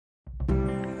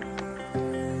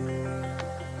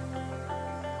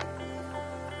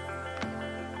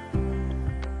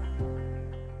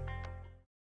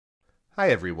Hi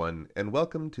everyone, and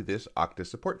welcome to this Okta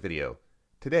support video.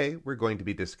 Today we're going to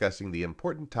be discussing the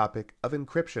important topic of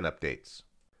encryption updates.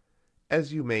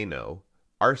 As you may know,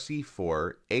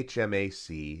 RC4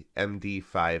 HMAC MD5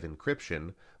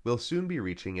 encryption will soon be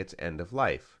reaching its end of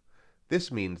life.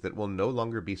 This means that will no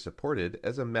longer be supported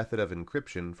as a method of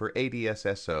encryption for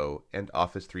ADSSO and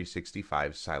Office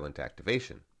 365 silent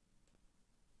activation.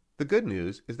 The good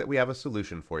news is that we have a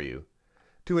solution for you.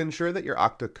 To ensure that your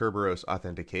Okta Kerberos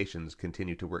authentications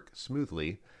continue to work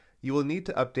smoothly, you will need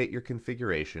to update your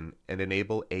configuration and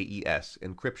enable AES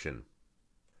Encryption.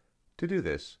 To do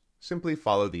this, simply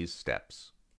follow these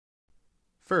steps.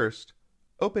 First,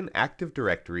 open Active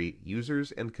Directory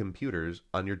Users and Computers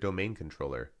on your domain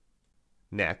controller.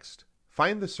 Next,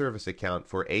 find the service account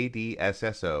for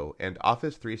ADSSO and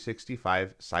Office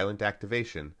 365 Silent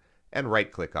Activation and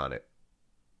right-click on it.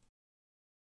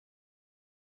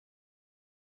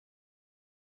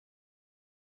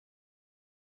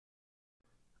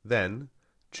 Then,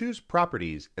 choose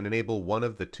Properties and enable one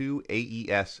of the two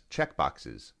AES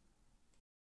checkboxes.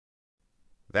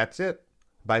 That's it.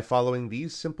 By following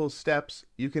these simple steps,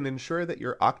 you can ensure that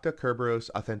your Okta Kerberos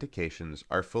authentications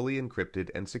are fully encrypted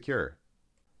and secure.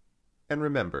 And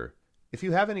remember, if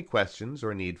you have any questions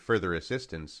or need further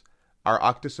assistance, our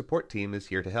Okta support team is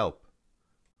here to help.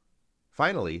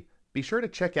 Finally, be sure to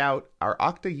check out our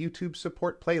Okta YouTube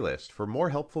support playlist for more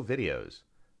helpful videos.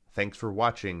 Thanks for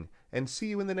watching, and see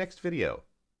you in the next video.